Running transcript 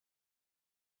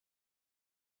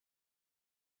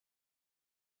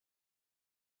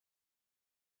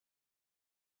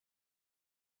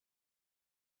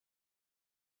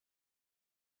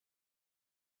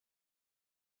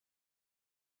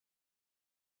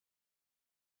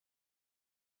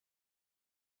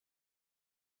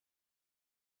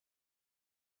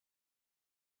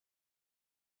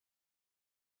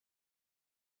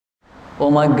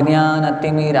Om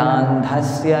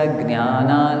Ajnanatimirandhasya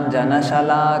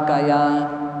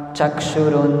Jnananjanashalakaya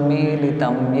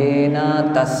Chakshurunmilitam Yena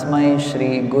Tasmai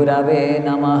Shri Gurave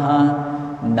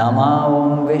Namaha. Nama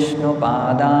Om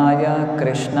Vishnupadaya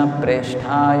Krishna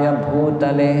Presthaya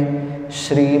Bhutale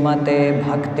Srimate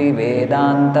Bhakti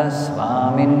Vedanta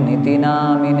Swamin Niti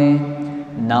Namine.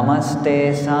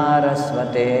 Namaste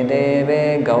Saraswate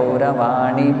Deve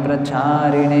Gauravani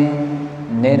Pracharine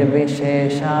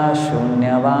Nirvishesha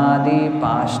Shunyavadi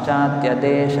Paschatya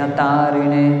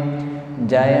Deshatarine.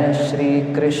 Jaya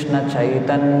Shri Krishna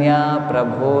Chaitanya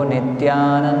Prabhu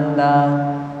Nityananda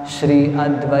Shri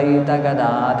Advaita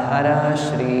Gadadhara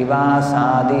Shri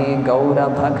Vasadi Gaura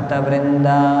Bhakta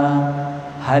Vrinda.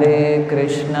 Hare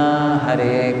Krishna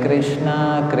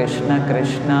Krishna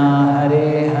Krishna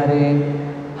Hare Hare,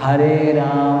 Hare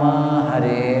Rama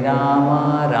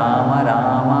Rama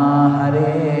Rama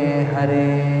Hare Hare.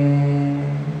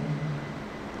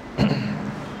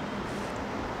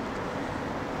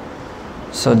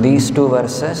 So these two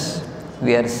verses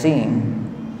we are seeing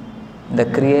the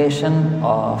creation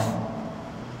of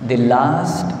the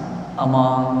last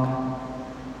among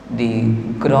the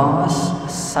gross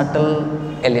subtle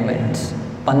elements,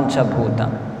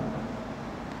 Panchabhuta,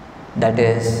 that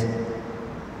is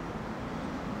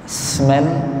smell,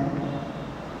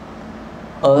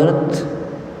 earth,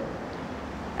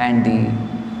 and the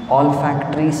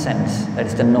olfactory sense, that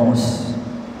is the nose,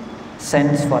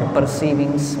 sense for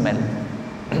perceiving smell.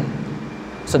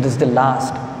 So this is the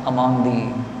last among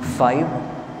the five.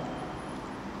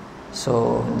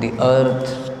 So the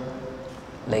earth,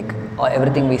 like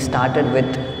everything we started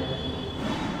with,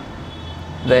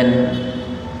 when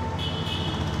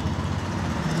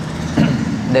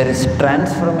there is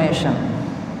transformation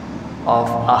of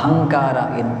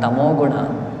ahankara in tamoguna,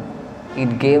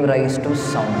 it gave rise to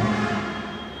sound.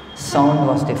 Sound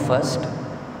was the first.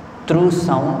 Through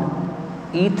sound,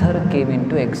 ether came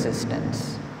into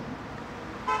existence.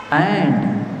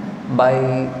 And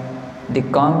by the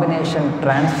combination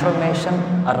transformation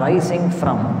arising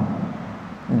from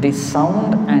the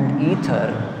sound and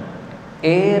ether,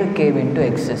 air came into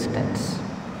existence.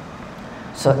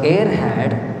 So air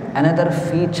had another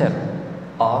feature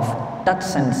of touch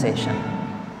sensation.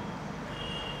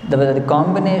 The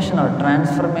combination or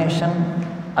transformation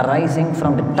arising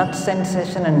from the touch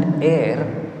sensation and air,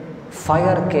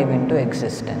 fire came into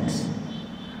existence.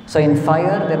 So in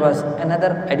fire there was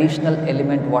another additional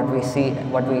element, what we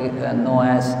know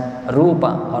as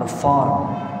rupa or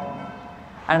form.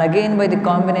 And again by the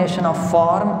combination of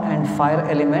form and fire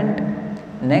element,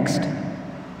 next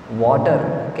water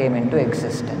came into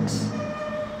existence.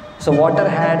 So water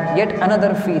had yet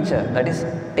another feature, that is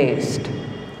taste.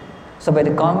 So by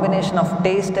the combination of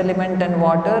taste element and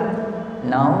water,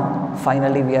 now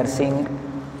finally we are seeing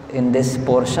in this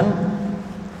portion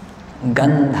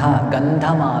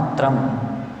gandhamatram,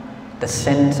 the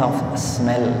sense of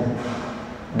smell,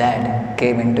 that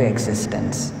came into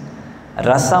existence.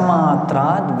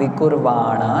 Rasamatrad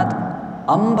vikurvanat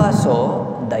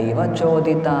ambhaso daiva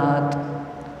choditat.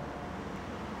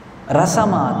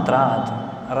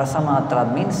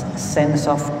 Rasamatrad means sense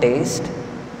of taste.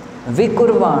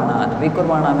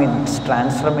 Vikurvana means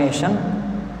transformation.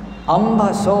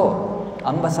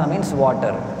 Ambhasa means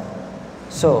water.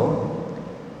 So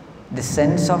the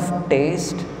sense of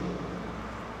taste,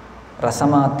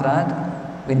 rasamatrad,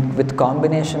 with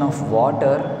combination of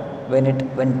water,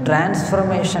 when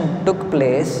transformation took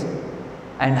place,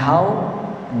 and how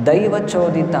daiva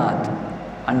choditat,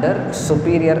 under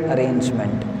superior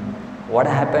arrangement, what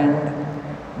happened?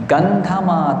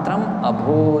 Gandhamatram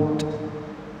abhut.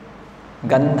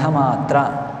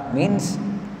 Gandhamatra means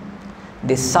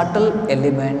the subtle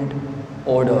element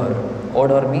odor.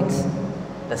 Odor means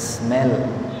the smell,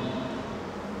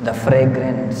 the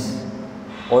fragrance,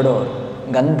 odor.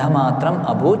 Gandhamatram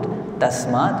abhut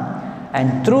tasmat,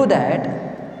 and through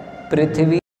that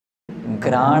Prithvi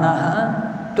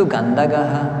granaha to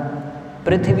gandagaha.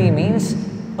 Prithvi means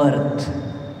earth.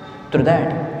 Through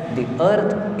that the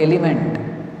earth element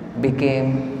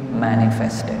became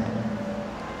manifested.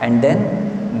 And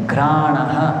then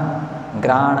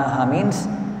granaha means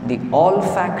the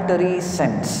olfactory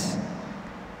sense.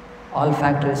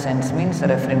 Olfactory sense means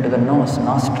referring to the nose,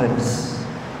 nostrils,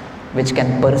 which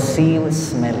can perceive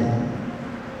smell.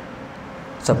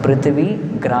 So Prithvi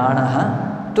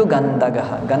granaha to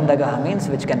gandagaha. Gandagaha means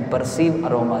which can perceive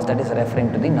aromas, that is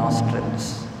referring to the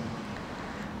nostrils.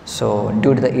 So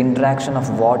due to the interaction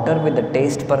of water with the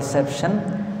taste perception,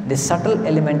 the subtle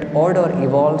element odor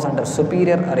evolves under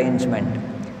superior arrangement.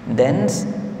 Thence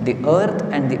the earth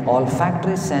and the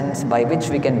olfactory sense by which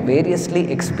we can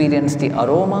variously experience the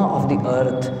aroma of the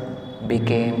earth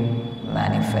became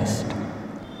manifest.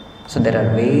 So there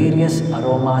are various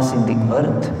aromas in the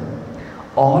earth,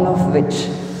 all of which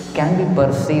can be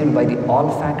perceived by the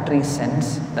olfactory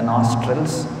sense, the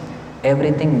nostrils.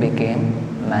 Everything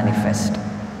became manifest.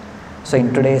 So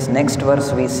in today's next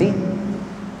verse we see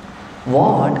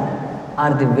what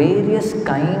are the various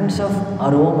kinds of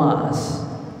aromas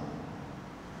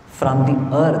from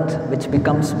the earth which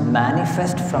becomes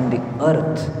manifest from the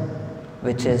earth,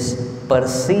 which is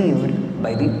perceived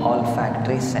by the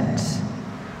olfactory sense.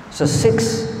 So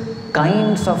 6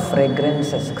 kinds of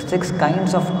fragrances, 6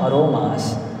 kinds of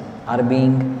aromas are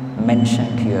being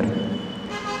mentioned here.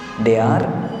 They are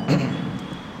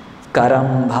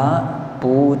Karambha,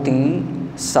 Puti,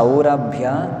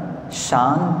 Saurabhya,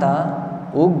 Shanta,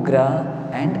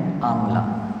 Ugra and Amla.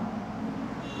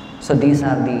 So these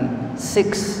are the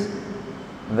 6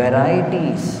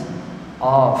 varieties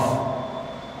of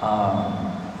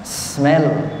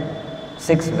smell,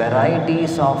 6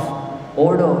 varieties of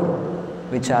odor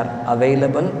which are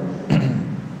available.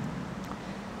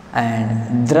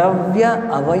 And Dravya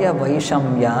Avaya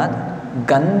Vaishamyad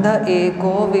Gandha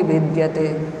Eko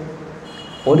Vividyate.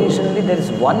 Originally there is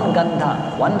one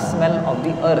Gandha, one smell of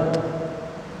the earth.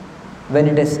 When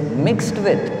it is mixed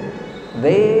with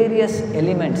various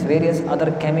elements, various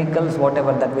other chemicals,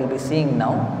 whatever that we'll be seeing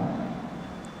now,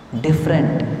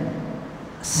 different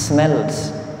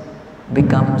smells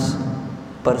becomes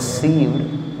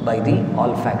perceived by the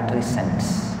olfactory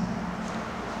sense.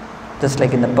 Just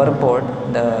like in the purport,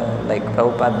 like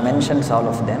Prabhupada mentions all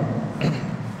of them.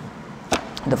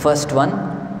 The first one,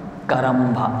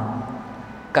 Karambha.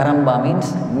 Karambha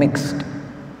means mixed.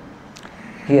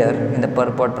 Here in the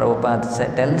purport,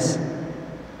 Prabhupada tells,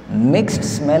 mixed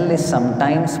smell is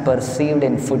sometimes perceived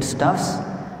in foodstuffs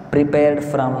prepared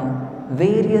from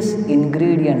various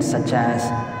ingredients such as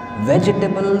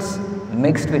vegetables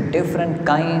mixed with different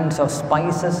kinds of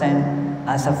spices and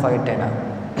asafoetida.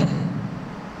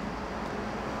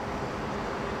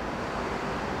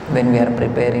 When we are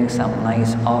preparing some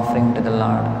nice offering to the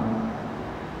Lord,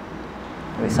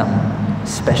 with some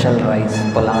special rice,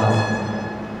 pulao,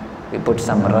 we put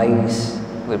some rice,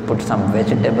 we put some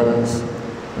vegetables,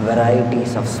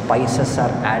 varieties of spices are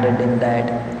added in that,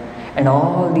 and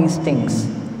all these things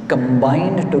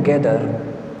combined together,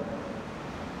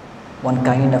 one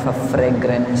kind of a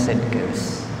fragrance it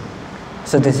gives.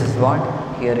 So this is what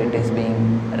here it is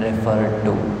being referred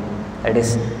to. It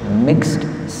is mixed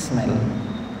smell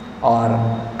or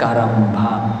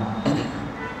Karambha.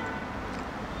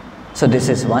 So this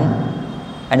is one.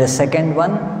 And the second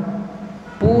one,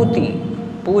 Puti.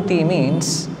 Puti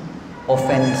means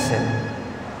offensive.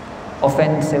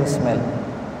 Offensive smell.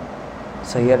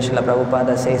 So here Srila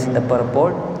Prabhupada says in the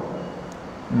purport,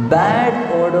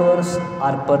 bad odors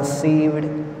are perceived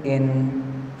in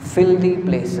filthy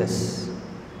places.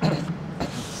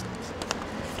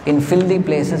 In filthy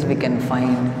places we can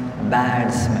find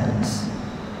bad smells.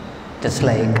 Just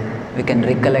like we can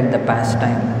recollect the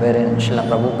pastime wherein Srila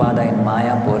Prabhupada in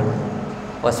Mayapur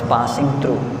was passing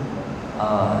through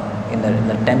in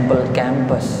the temple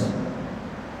campus.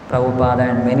 Prabhupada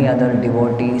and many other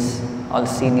devotees, all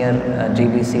senior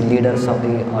GBC leaders of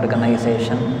the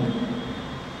organization,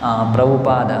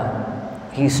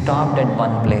 Prabhupada, he stopped at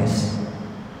one place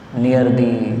near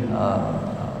the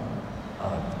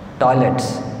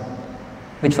toilets,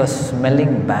 which was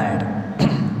smelling bad,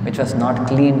 which was not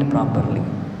cleaned properly.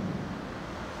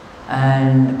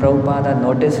 And Prabhupada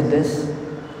noticed this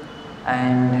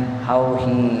and how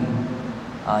he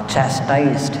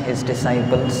chastised his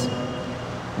disciples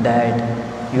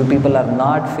that you people are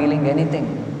not feeling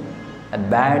anything. A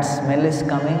bad smell is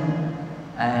coming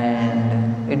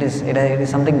and it is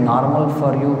something normal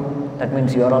for you. That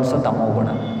means you are also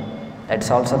tamoguna. That's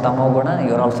also tamoguna,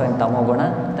 you are also in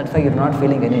tamoguna. That's why you are not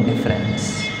feeling any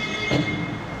difference.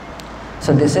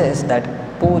 So this is that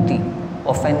puti,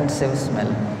 offensive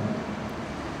smell.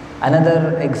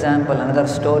 Another example, another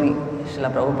story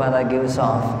Srila Prabhupada gives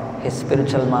of his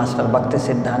spiritual master Bhakti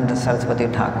Siddhanta Saraswati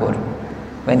Thakur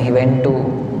when he went to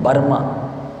Burma.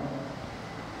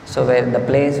 So where the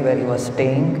place where he was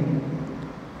staying,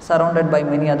 surrounded by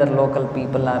many other local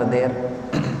people are there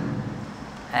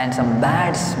and some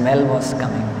bad smell was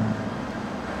coming.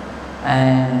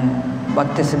 And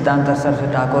Bhakti Siddhanta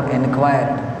Saraswati Thakur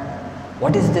inquired,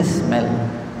 what is this smell?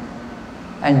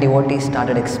 And devotees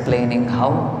started explaining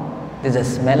how this is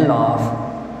a smell of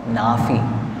nafi.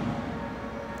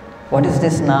 What is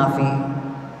this nafi?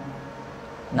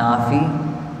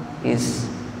 Nafi is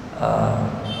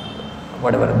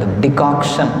the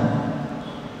decoction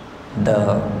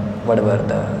the whatever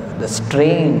the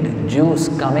strained juice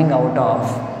coming out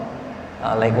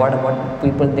of like what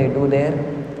people they do there.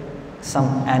 Some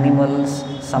animals,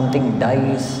 something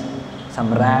dies,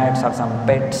 some rats or some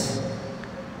pets.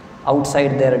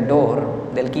 Outside their door,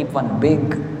 they'll keep one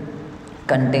big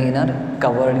container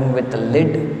covered with a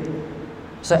lid.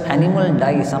 So animal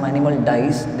dies, some animal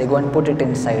dies, they go and put it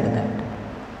inside that,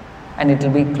 and it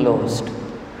will be closed.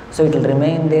 So it will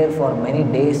remain there for many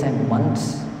days and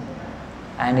months,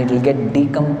 and it will get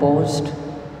decomposed,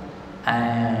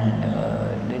 and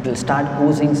it will start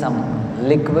oozing some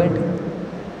liquid.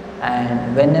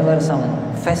 And whenever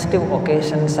some festive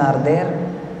occasions are there,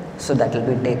 so that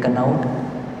will be taken out,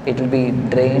 it will be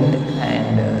drained,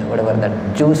 and whatever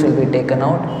that juice will be taken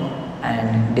out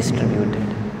and distributed,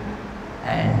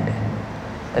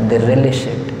 and they relish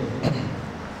it.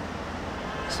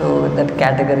 So that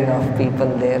category of people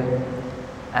there,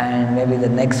 and maybe the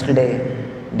next day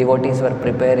devotees were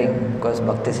preparing, because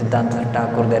Bhakti Siddhanta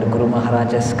Thakur, their Guru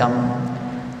Maharaj has come.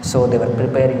 So they were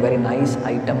preparing very nice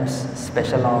items,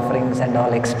 special offerings and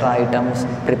all extra items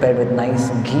prepared with nice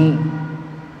ghee.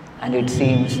 And it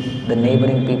seems the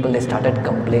neighboring people, they started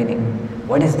complaining,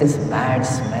 what is this bad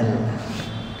smell?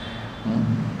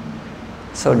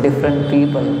 So different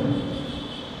people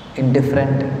in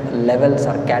different levels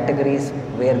or categories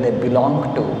where they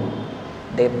belong to,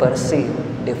 they perceive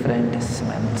different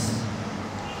smells.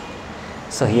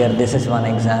 So here this is one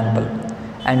example.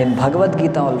 And in Bhagavad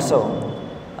Gita also,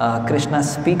 Krishna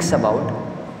speaks about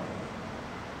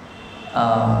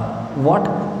what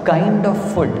kind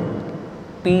of food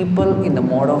people in the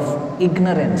mode of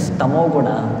ignorance,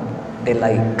 tamoguna, they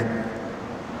like.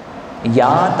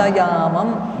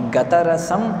 Yatayamam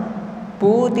gatarasam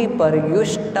puti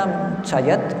paryushtam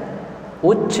chayat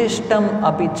uchishtam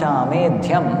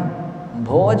apichamedhyam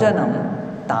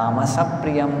bhojanam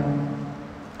tamasapriyam.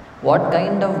 What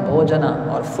kind of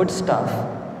bhojana or foodstuff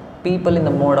people in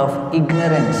the mode of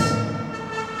ignorance,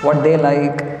 what they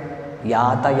like?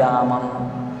 Yatayamam,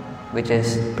 which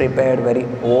is prepared very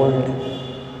old,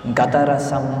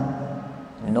 gatarasam,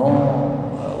 no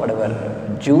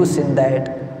whatever juice in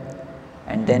that,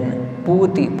 and then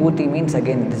puti means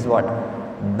again this is what?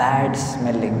 Bad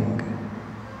smelling,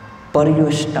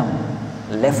 paryushtam,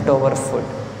 leftover food,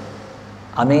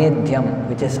 amedhyam,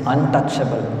 which is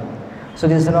untouchable. So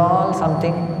these are all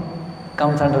something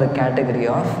comes under the category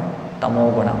of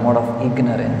tamoguna, mode of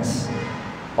ignorance,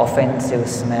 offensive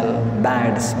smell,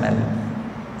 bad smell.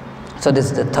 So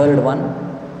this is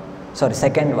the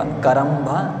second one,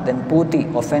 karamba, then puti,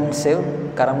 offensive,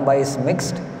 karamba is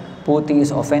mixed, puti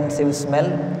is offensive smell.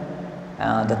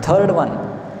 The third one,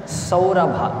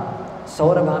 saurabha.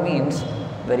 Saurabha means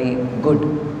very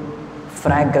good,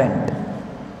 fragrant.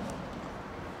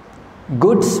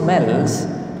 Good smells,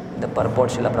 the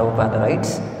purport Srila Prabhupada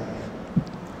writes,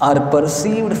 are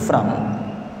perceived from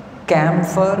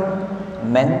camphor,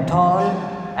 menthol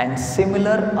and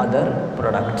similar other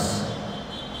products.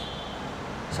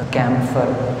 So camphor,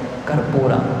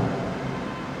 karpura,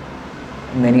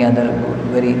 many other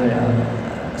very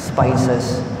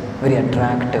spices, very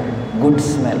attractive, good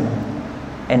smell.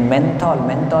 And menthol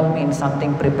means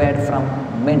something prepared from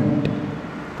mint,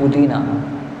 pudina.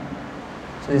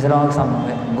 So these are all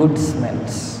some good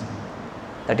smells.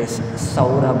 That is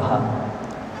saurabha.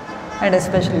 And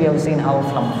especially we have seen how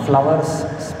from flowers,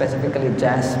 specifically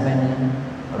jasmine,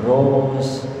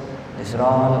 rose, these are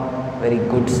all very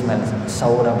good smells,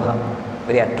 saurabha,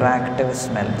 very attractive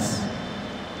smells.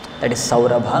 That is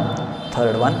saurabha,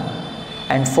 third one.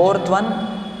 And fourth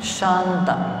one,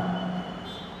 shanta,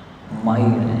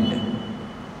 mild.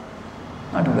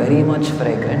 Not very much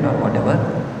fragrant or whatever,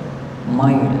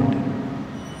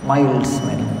 mild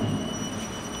smell.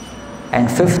 And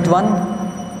fifth one,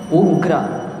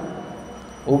 ugra.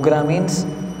 Ugra means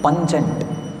pungent.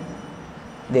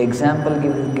 The example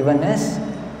given is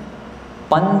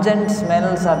pungent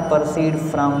smells are perceived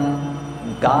from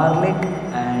garlic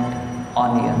and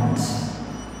onions.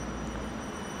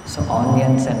 So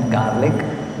onions and garlic,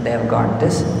 they have got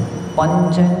this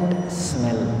pungent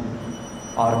smell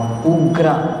or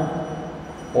ugra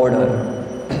odor.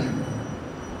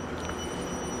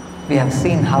 We have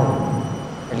seen how,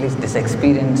 at least this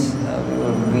experience we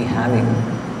will be having,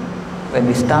 when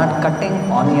we start cutting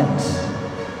onions,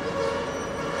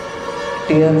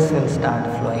 tears will start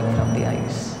flowing from the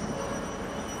eyes.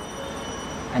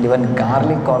 And even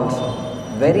garlic also,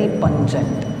 very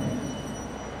pungent.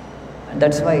 And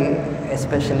that's why,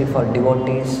 especially for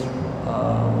devotees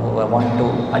who want to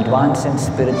advance in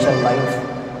spiritual life,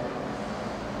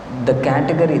 the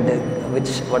category,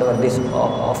 whatever this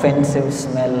offensive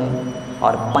smell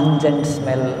or pungent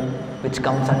smell which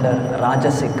comes under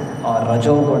Rajasic or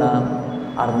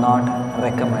Rajoguna are not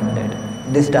recommended.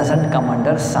 This doesn't come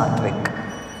under Sattvic.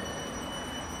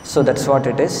 So that's what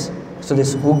it is. So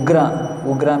this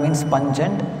Ugra means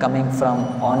pungent, coming from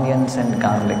onions and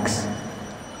garlics.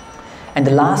 And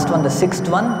the last one, the sixth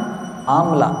one,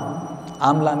 Amla.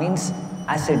 Amla means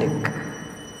acidic.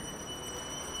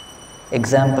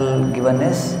 Example given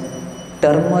is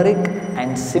turmeric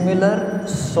and similar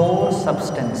sour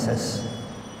substances,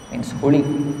 means huli,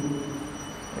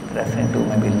 referring to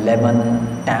maybe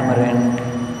lemon, tamarind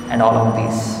and all of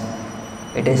these.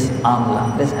 It is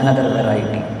Amla. This is another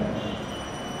variety.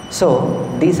 So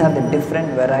these are the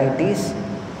different varieties: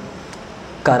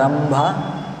 Karambha,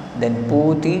 then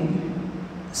Puti,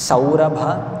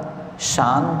 Saurabha,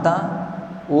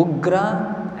 Shanta,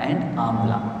 Ugra and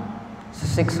Amla. So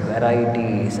 6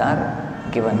 varieties are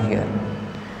given here.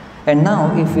 And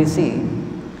now if we see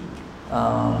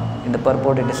in the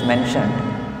purport it is mentioned,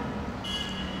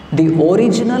 the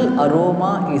original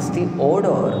aroma is the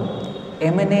odor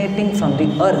emanating from the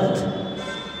earth,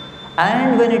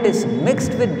 and when it is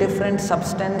mixed with different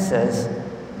substances,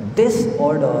 this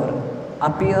odor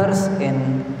appears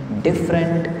in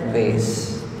different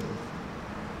ways.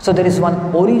 So there is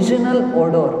one original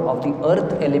odor of the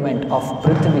earth element of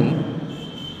Prithvi,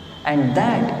 and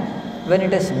that when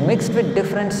it is mixed with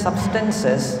different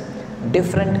substances,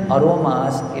 different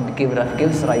aromas it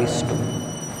gives rise to.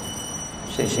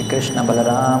 Shri Krishna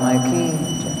Balarama ki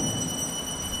Jai.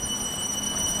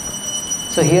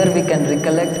 So here we can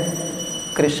recollect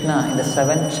Krishna in the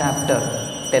 7th chapter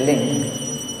telling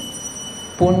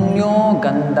Punyo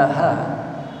Gandaha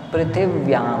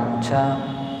Prithivyam cha.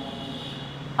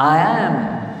 I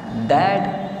am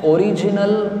that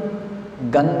original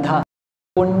Gandha,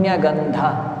 Punya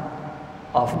Gandha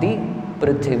of the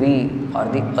Prithvi or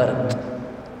the earth.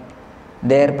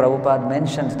 There Prabhupada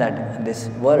mentions that this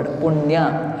word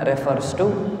Punya refers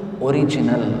to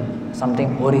original,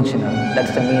 something original.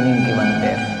 That's the meaning given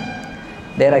there.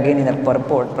 There again in the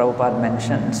purport Prabhupada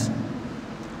mentions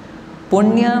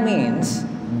Punya means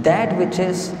that which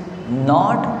is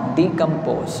not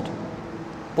decomposed.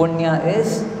 Punya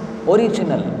is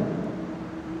original.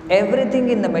 Everything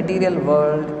in the material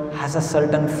world has a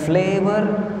certain flavor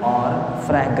or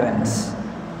fragrance.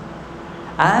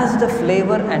 As the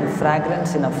flavor and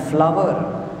fragrance in a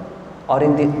flower or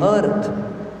in the earth,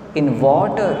 in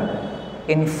water,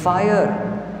 in fire,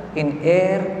 in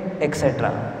air,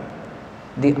 etc.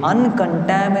 The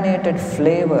uncontaminated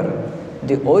flavor,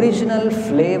 the original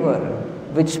flavor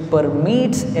which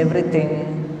permeates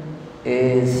everything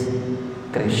is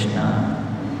Krishna.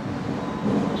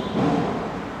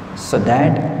 So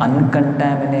that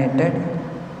uncontaminated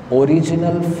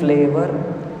original flavor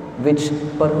which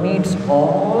permeates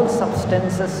all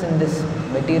substances in this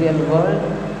material world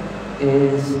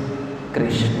is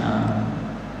Krishna.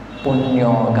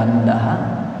 Punyo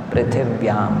Gandaha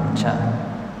Prithivyam cha.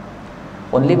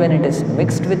 Only when it is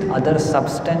mixed with other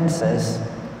substances,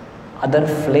 other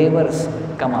flavors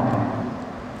come up.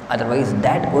 Otherwise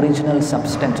that original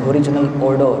substance, original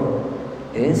odor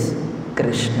is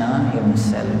Krishna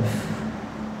himself.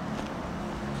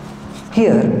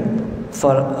 Here,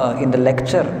 in the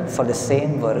lecture for the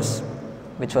same verse,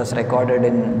 which was recorded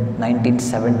in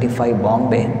 1975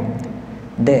 Bombay,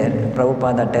 there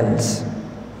Prabhupada tells,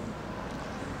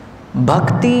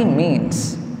 Bhakti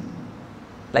means,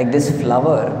 like this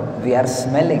flower we are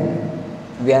smelling,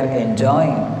 we are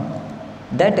enjoying,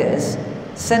 that is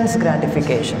sense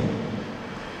gratification.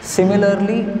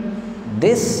 Similarly,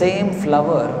 this same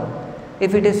flower,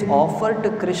 if it is offered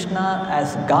to Krishna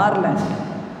as garland,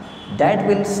 that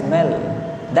will smell,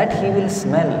 that he will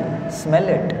smell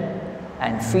it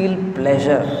and feel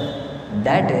pleasure.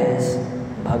 That is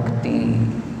bhakti.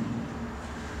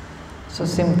 So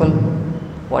simple,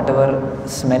 whatever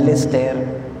smell is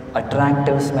there,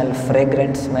 attractive smell,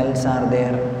 fragrant smells are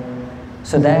there,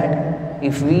 so that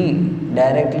if we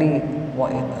directly,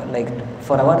 like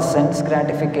for our sense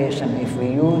gratification, if we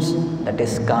use, that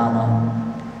is kama.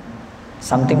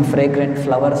 Something fragrant,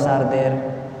 flowers are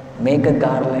there, make a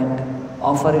garland,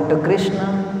 offer it to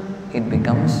Krishna, it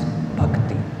becomes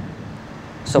bhakti.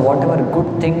 So whatever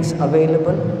good things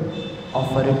available,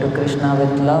 offer it to Krishna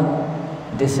with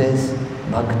love, this is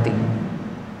bhakti.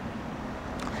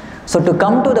 So to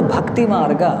come to the bhakti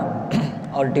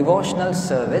marga or devotional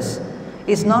service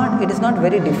it is not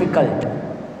very difficult.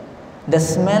 The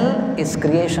smell is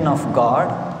creation of God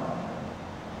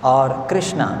or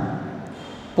Krishna.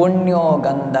 Punyo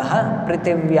gandaha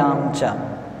prithivyam cha.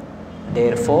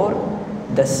 Therefore,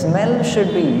 the smell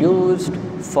should be used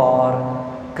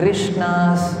for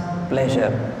Krishna's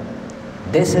pleasure.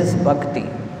 This is bhakti.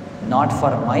 not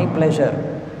for my pleasure.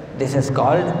 This is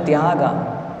called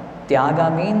Tyaga.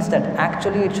 Tyaga means that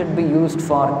actually it should be used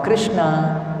for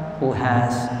Krishna who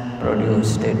has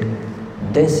produced it.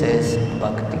 This is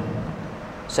Bhakti.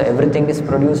 So everything is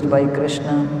produced by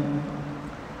Krishna.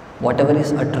 Whatever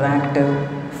is attractive,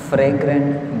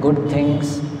 fragrant, good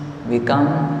things, we come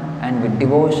and with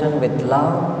devotion, with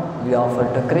love, we offer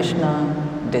to Krishna.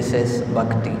 This is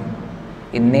Bhakti.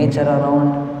 In nature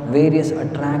around, various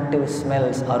attractive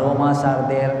smells, aromas are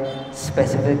there,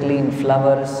 specifically in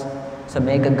flowers. So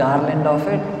make a garland of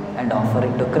it and offer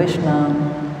it to Krishna.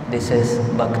 This is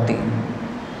Bhakti.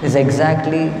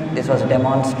 This was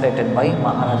demonstrated by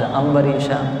Maharaja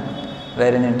Ambarisha,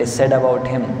 wherein it is said about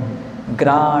him,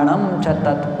 Granam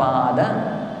chatat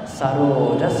pada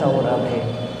saroja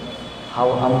saurabhe. How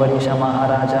Ambarisha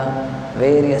Maharaja,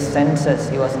 various senses,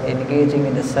 he was engaging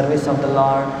in the service of the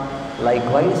Lord.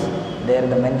 Likewise, there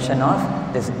the mention of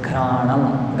this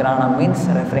Granam. Granam means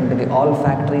referring to the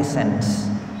olfactory sense,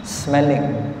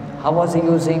 smelling. How was he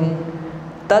using?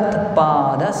 Tat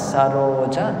pada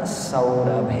saroja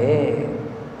saurabhe.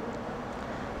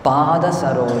 Pada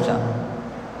saroja.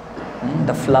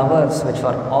 The flowers which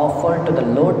were offered to the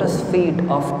lotus feet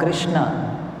of Krishna.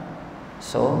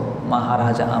 So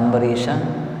Maharaja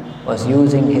Ambarisha was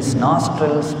using his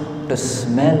nostrils to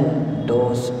smell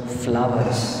those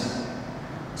flowers.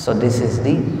 So this is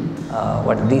the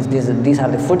these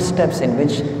are the footsteps in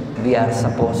which we are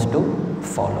supposed to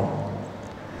follow.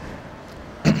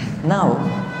 Now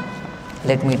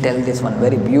let me tell this one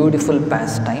very beautiful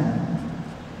pastime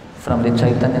from the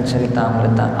Chaitanya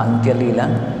Charitamrita Antya Leela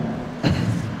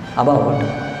about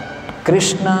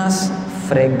Krishna's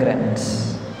fragrance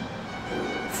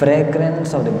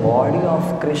of the body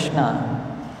of Krishna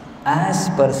as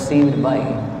perceived by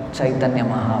Chaitanya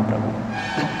Mahaprabhu.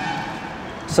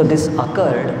 So this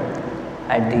occurred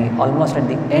almost at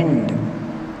the end.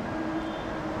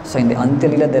 So in the Antya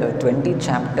Leela there are 20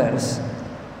 chapters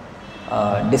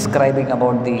describing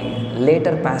about the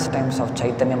later pastimes of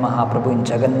Chaitanya Mahaprabhu in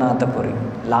Jagannath Puri,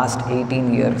 last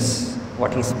 18 years,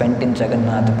 what he spent in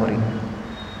Jagannath Puri.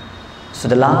 So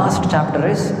the last chapter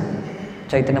is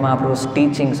Chaitanya Mahaprabhu's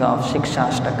teachings of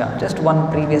Shikshashtaka, just one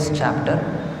previous chapter.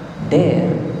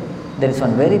 There is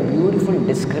one very beautiful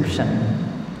description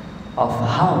of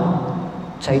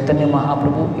how Chaitanya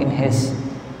Mahaprabhu in his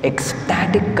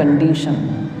ecstatic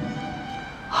condition,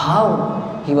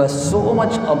 how he was so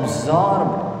much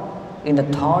absorbed in the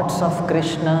thoughts of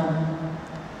Krishna.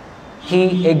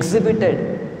 He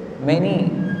exhibited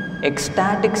many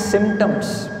ecstatic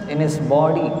symptoms in his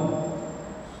body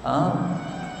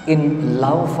in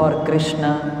love for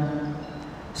Krishna.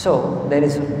 So there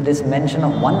is this mention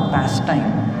of one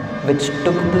pastime which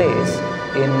took place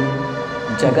in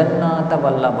Jagannatha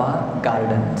Vallabha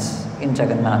Gardens in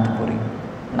Jagannath Puri.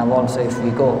 Now also if we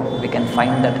go, we can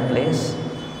find that place.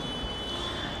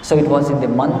 So it was in the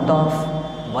month of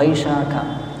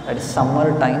Vaishakha, that is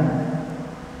summer time,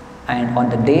 and on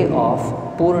the day of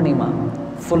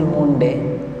Purnima, full moon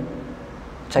day,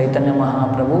 Chaitanya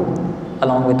Mahaprabhu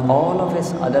along with all of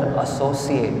his other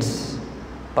associates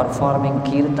performing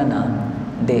Kirtana,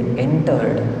 they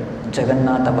entered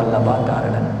Jagannatha Vallabha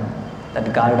garden.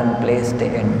 That garden place they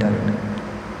entered.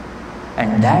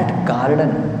 And that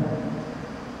garden,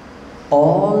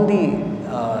 all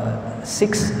the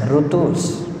 6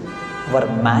 Rutus were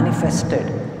manifested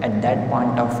at that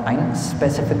point of time,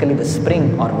 specifically the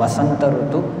spring or Vasanta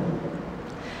Rutu.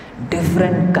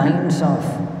 Different kinds of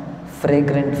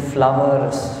fragrant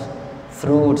flowers,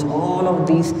 fruits, all of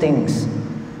these things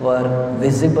were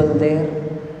visible there,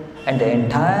 and the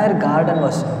entire garden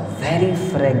was very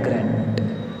fragrant.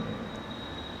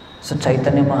 So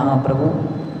Chaitanya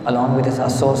Mahaprabhu along with his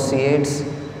associates,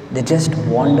 they just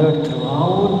wandered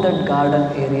throughout that garden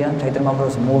area. Chaitanya Mahaprabhu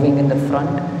was moving in the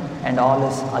front and all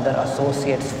his other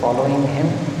associates following him,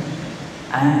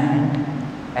 and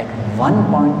at one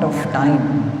point of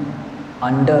time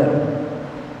under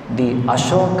the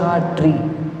Ashoka tree,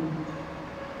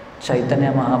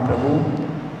 Chaitanya Mahaprabhu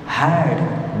had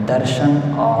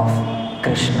darshan of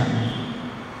Krishna.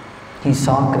 He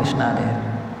saw Krishna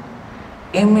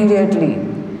there. Immediately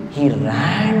he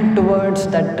ran towards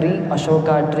that tree,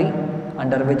 Ashoka tree,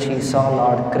 under which he saw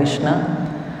Lord Krishna.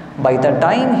 By the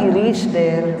time he reached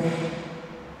there,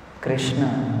 Krishna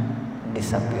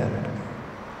disappeared.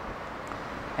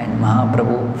 And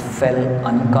Mahaprabhu fell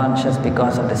unconscious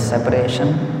because of the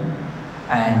separation.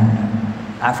 And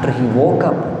after he woke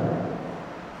up,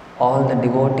 all the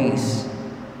devotees,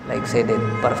 like say they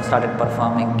started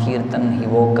performing kirtan, he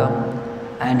woke up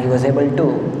and he was able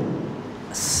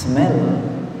to smell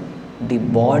the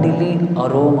bodily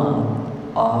aroma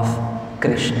of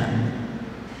Krishna.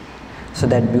 So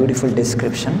that beautiful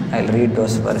description, I'll read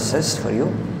those verses for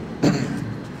you.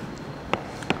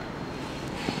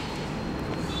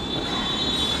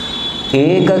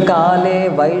 Ekakale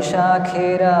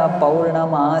Vaishakhera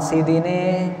Paurnamasi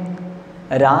Dine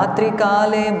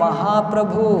Ratrikale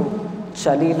Mahaprabhu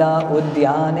Chalila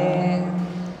Udyane.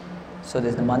 So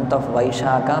this is the month of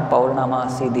Vaishakha,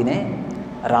 Paurnamasi Dine,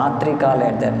 Ratrikale,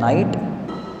 at the night,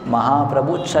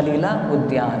 Mahaprabhu Chalila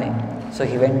Udyane. So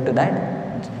he went to that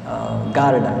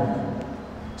garden.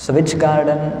 So which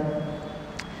garden?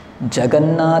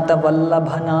 Jagannatha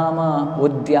Vallabhanama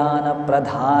Udyana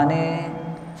Pradhane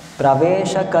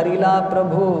Pravesha Karila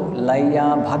Prabhu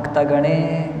Laya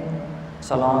Bhaktagane.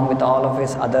 So along with all of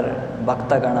his other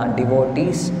Bhaktagana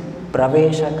devotees,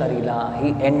 Pravesha Karila,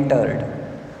 he entered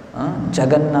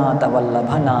Jagannatha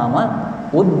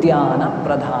Vallabhanama Udyana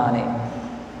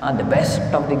Pradhane, the best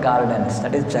of the gardens,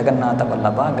 that is Jagannatha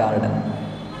Vallabha garden.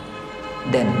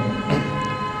 Then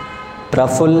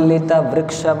Prafullita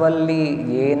Vrikshavalli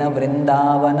Yena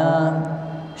Vrindavana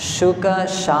Shuka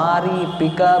Shari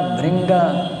Pika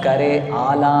Bringa Kare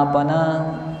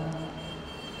Alapana.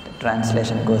 The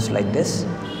translation goes like this.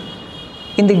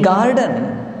 In the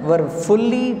garden were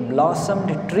fully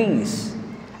blossomed trees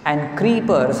and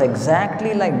creepers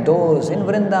exactly like those in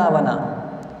Vrindavana.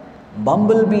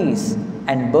 Bumblebees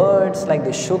and birds like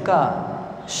the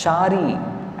Shuka, Shari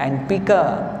and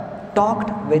Pika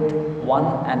talked with one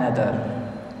another.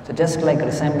 So just like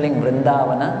resembling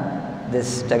Vrindavana,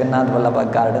 this Jagannath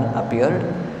Vallabha garden appeared.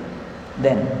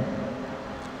 Then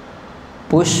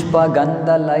Pushpa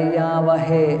Gandha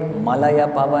Layavahe Malaya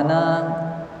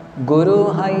Pavana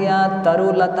Guru Haya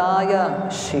Tarulataya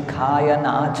Shikhaya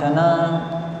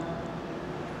Nachana.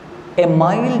 A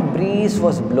mild breeze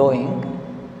was blowing,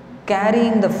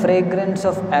 carrying the fragrance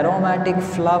of aromatic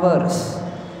flowers.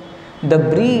 The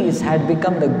breeze had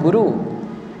become the Guru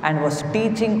and was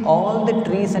teaching all the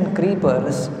trees and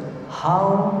creepers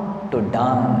how to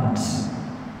dance.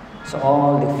 So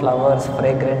all the flowers,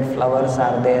 fragrant flowers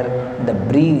are there. The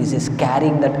breeze is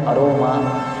carrying that aroma,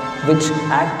 which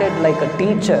acted like a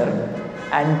teacher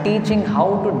and teaching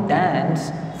how to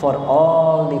dance for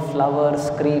all the flowers,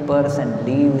 creepers and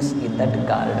leaves in that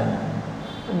garden.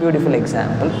 A beautiful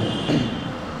example.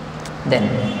 Then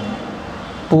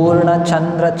Purna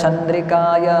Chandra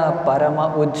Chandrikaya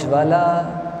Parama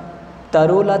Ujvala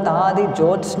Tarulatadi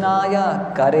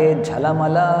Jyotsnaya Kare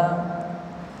Jhalamala.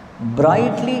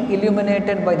 Brightly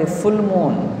illuminated by the full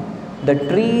moon, the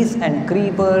trees and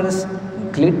creepers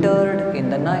glittered in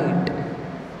the night.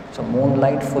 So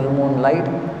moonlight, full moonlight,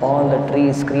 all the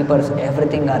trees, creepers,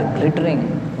 everything are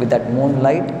glittering with that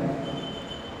moonlight.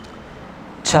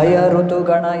 Chaya Rutu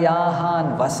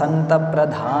Ganayahan Vasanta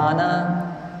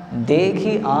Pradhana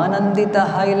Dekhi Anandita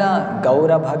Haila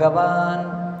Gaura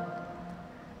Bhagavan.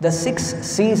 The 6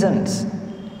 seasons,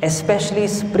 especially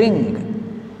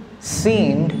spring,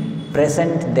 seemed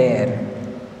present there.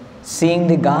 Seeing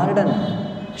the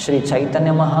garden, Sri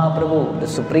Chaitanya Mahaprabhu, the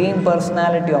Supreme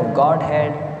Personality of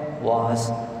Godhead,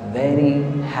 was very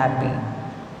happy.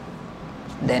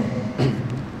 Then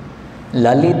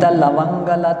Lalita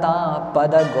Lavangalata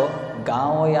Pada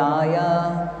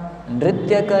Gaoyaya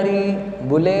Nrityakari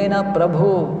Bulena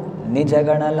Prabhu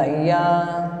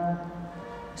Nijaganalaya.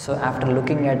 So after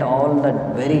looking at all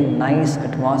that very nice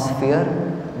atmosphere,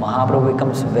 Mahaprabhu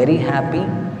becomes very happy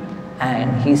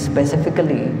and he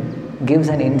specifically gives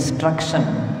an instruction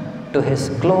to his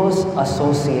close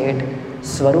associate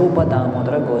Swarupa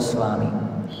Damodara Goswami.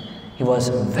 He was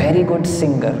a very good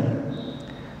singer.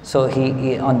 So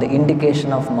he on the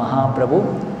indication of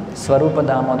Mahaprabhu, Swarupa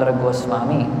Damodara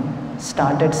Goswami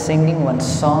started singing one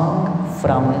song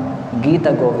from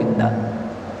Gita Govinda.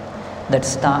 That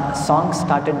song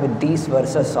started with these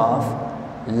verses of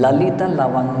Lalita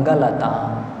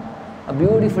Lavangalata, a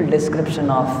beautiful description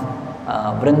of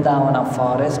Vrindavana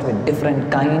forest with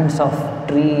different kinds of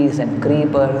trees and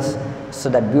creepers. So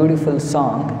that beautiful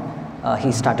song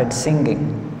he started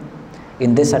singing.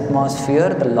 In this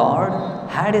atmosphere, the Lord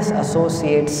had his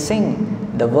associates sing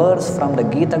the verse from the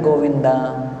Gita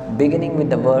Govinda beginning with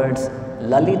the words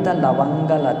Lalita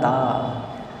Lavangalata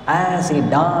as he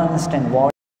danced and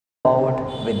walked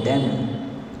out with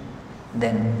them.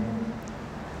 Then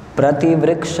Prati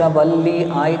Vriksha Valli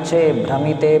Aiche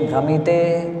Bhramite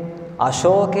Bhramite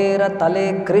Ashokera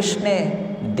Tale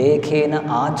Krishne Dekhena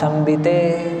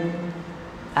Achambite.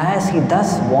 As he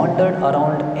thus wandered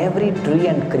around every tree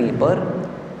and creeper,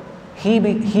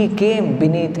 he came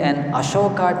beneath an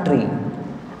Ashoka tree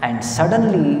and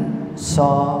suddenly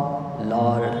saw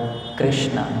Lord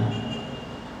Krishna.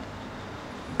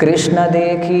 Krishna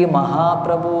देखी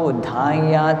महाप्रभु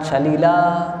धाया चलीला,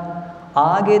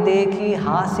 आगे देखी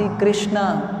हासी Krishna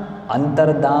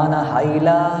अंतर्दान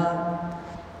हाइला.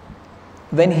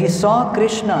 When he saw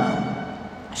Krishna,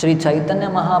 Sri Chaitanya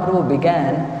Mahaprabhu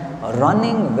began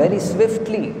running very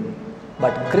swiftly,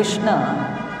 but Krishna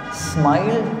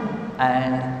smiled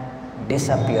and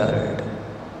disappeared.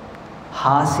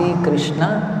 Hasi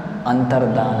Krishna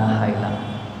Antardana Haila.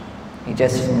 He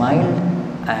just smiled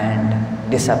and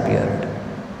disappeared.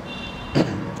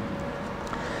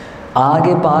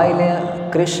 Aage paile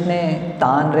Krishne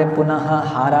tanre punaha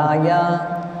haraya,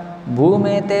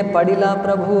 bhumete padila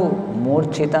prabhu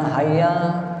murchita haya.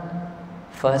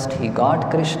 First he got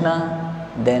Krishna,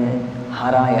 then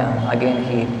haraya, again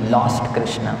he lost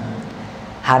Krishna.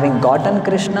 Having gotten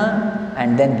Krishna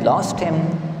and then lost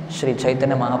him, Sri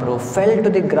Chaitanya Mahaprabhu fell to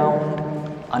the ground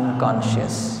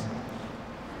unconscious.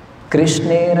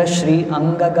 Krishnera Shri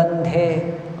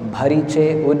Angagandhe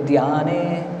Bhariche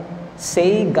Udyane,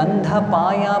 Sei Gandha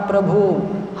Paya Prabhu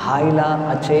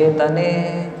Haila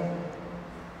Achetane.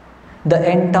 The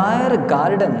entire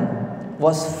garden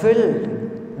was filled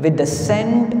with the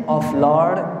scent of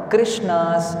Lord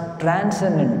Krishna's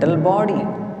transcendental body.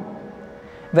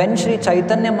 When Sri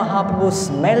Chaitanya Mahaprabhu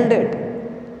smelled it,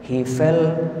 he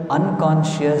fell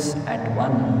unconscious at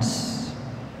once.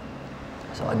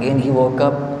 So again he woke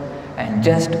up and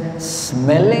just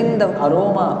smelling the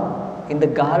aroma in the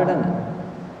garden,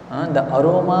 the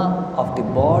aroma of the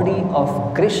body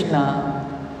of Krishna,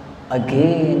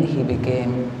 again he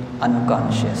became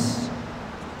unconscious.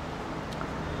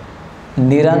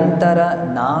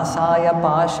 Nirantara nasaya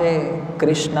pashe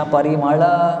Krishna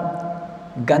parimala,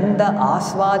 gandha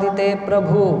aswadite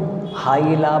prabhu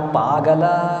haila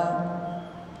pagala.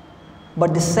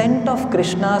 But the scent of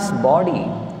Krishna's body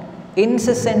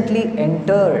incessantly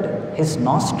entered his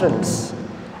nostrils,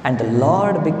 and the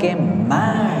Lord became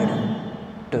mad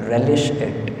to relish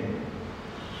it.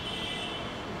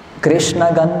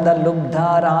 Krishna gandha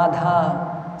lubdha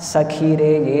radha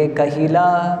sakhire ye kahila,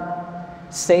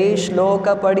 se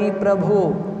shloka padi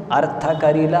prabhu artha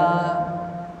karila.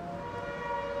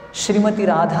 Srimati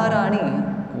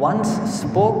Radharani once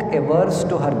spoke a verse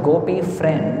to her gopi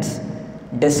friends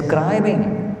describing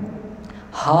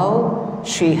how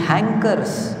she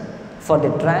hankers for the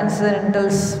transcendental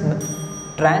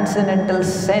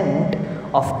scent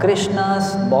of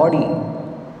Krishna's body.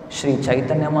 Sri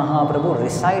Chaitanya Mahaprabhu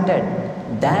recited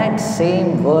that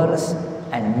same verse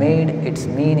and made its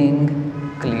meaning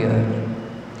clear.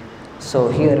 So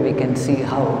here we can see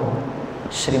how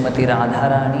Srimati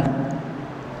Radharani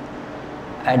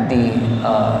at the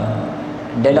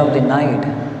dead of the night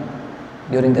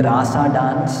during the Rasa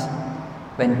dance,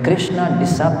 when Krishna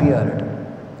disappeared,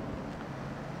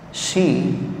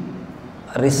 she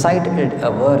recited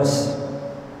a verse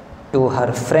to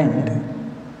her friend,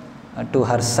 to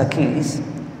her Sakhis,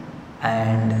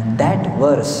 and that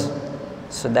verse,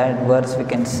 so that verse we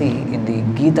can see in the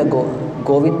Gita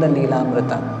Govinda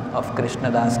Leelamrita of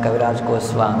Krishnadas Kaviraj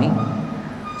Goswami.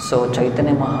 So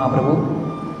Chaitanya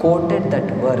Mahaprabhu quoted that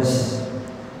verse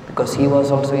because he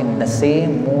was also in the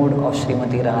same mood of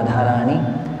Srimati Radharani,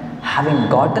 having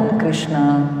gotten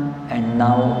Krishna and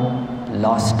now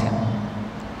lost him.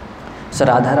 So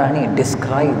Radharani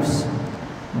describes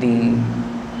the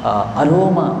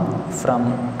aroma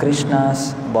from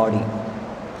Krishna's body.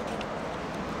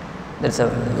 There's a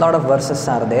lot of verses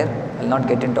are there. I'll not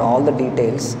get into all the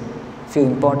details. Few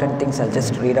important things, I'll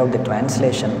just read out the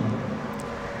translation.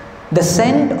 The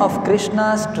scent of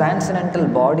Krishna's transcendental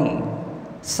body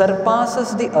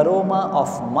surpasses the aroma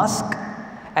of musk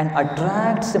and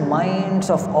attracts the minds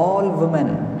of all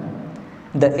women.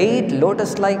 The 8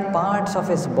 lotus-like parts of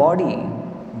his body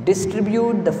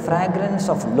distribute the fragrance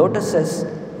of lotuses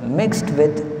mixed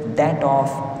with that of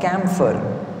camphor.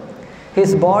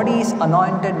 His body is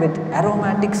anointed with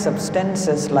aromatic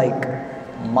substances like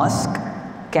musk,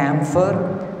 camphor,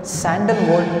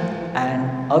 sandalwood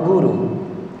and aguru.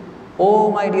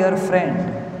 Oh my dear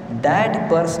friend, that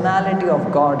personality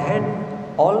of Godhead,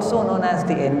 also known as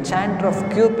the enchanter of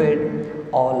Cupid,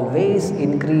 always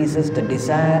increases the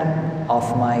desire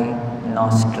of my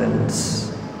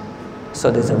nostrils. So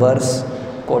this is a verse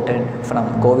quoted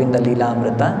from Govinda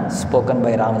Leelamrita, spoken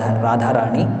by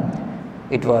Radharani.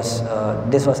 It was,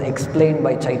 this was explained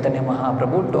by Chaitanya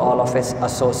Mahaprabhu to all of his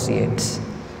associates.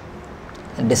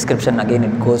 In description again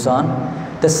it goes on.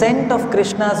 The scent of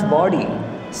Krishna's body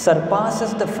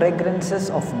surpasses the fragrances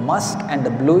of musk and the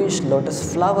bluish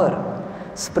lotus flower,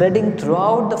 spreading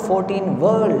throughout the 14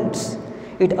 worlds.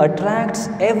 It attracts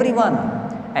everyone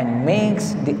and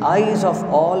makes the eyes of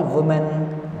all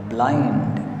women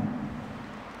blind.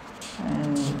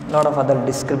 And a lot of other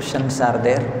descriptions are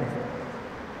there.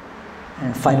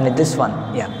 And finally this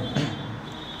one, yeah.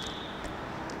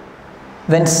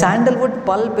 When sandalwood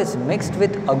pulp is mixed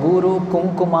with aguru,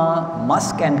 kumkuma,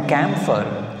 musk and camphor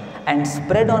and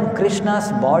spread on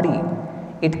Krishna's body,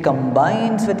 it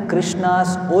combines with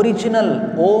Krishna's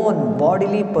original own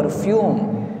bodily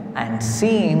perfume and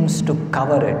seems to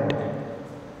cover it.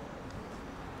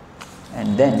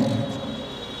 And then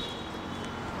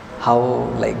how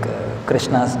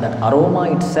Krishna's that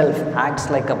aroma itself acts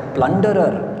like a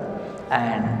plunderer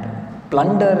and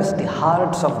plunders the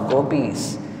hearts of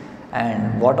gopis,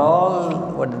 and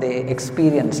what they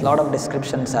experience. Lot of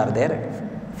descriptions are there.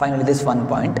 Finally this one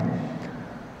point.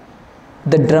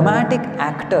 The dramatic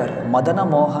actor Madana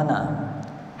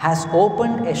Mohana has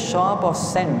opened a shop of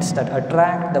scents that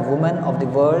attract the women of the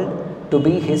world to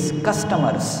be his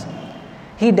customers.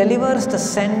 He delivers the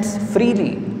scents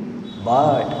freely,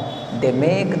 but they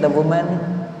make the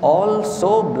women all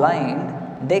so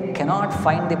blind they cannot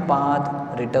find the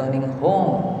path returning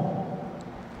home.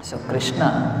 So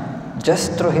Krishna,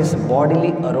 just through his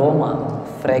bodily aroma,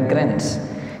 fragrance,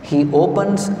 he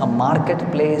opens a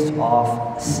marketplace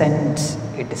of scents,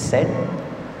 it is said,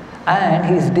 and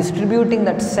he is distributing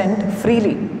that scent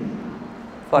freely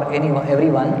for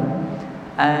everyone.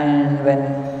 And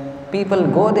when people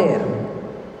go there,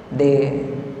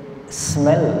 they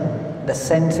smell the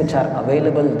scents which are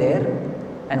available there,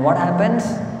 and what happens?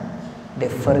 They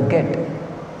forget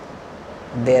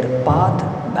their path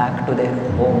back to their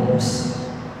homes.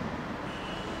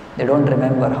 They don't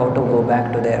remember how to go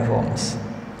back to their homes.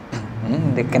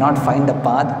 They cannot find the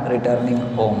path returning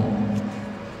home.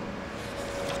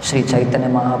 Sri Chaitanya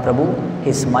Mahaprabhu,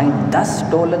 his mind thus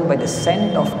stolen by the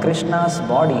scent of Krishna's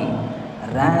body,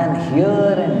 ran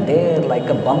here and there like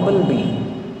a bumblebee.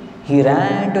 He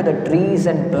ran to the trees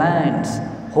and plants,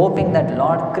 hoping that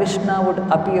Lord Krishna would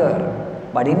appear,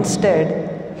 but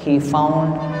instead he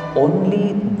found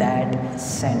only that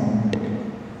scent.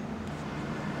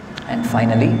 And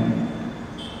finally,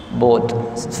 both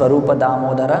Swarupa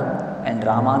Damodara and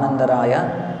Ramananda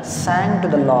Raya sang to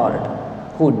the Lord,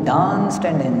 who danced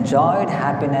and enjoyed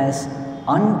happiness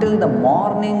until the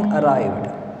morning arrived.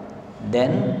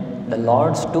 Then the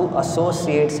Lord's two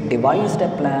associates devised a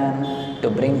plan to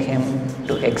bring him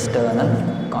to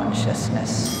external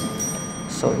consciousness.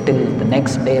 So till the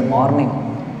next day morning,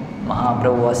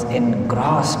 Mahaprabhu was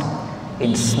engrossed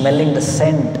in smelling the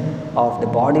scent of the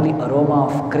bodily aroma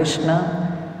of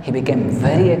Krishna. He became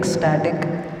very ecstatic,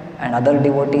 and other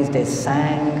devotees, they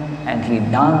sang and he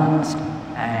danced,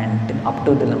 and up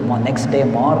to the next day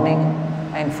morning.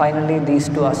 And finally these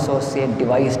two associates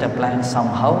devised a plan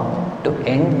somehow to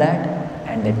end that,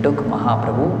 and they took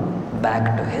Mahaprabhu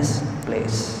back to his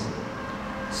place.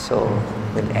 So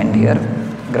we'll end here.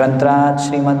 Grantraj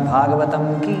Srimad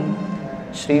Bhagavatam ki,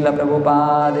 Srila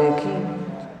Prabhupada ki.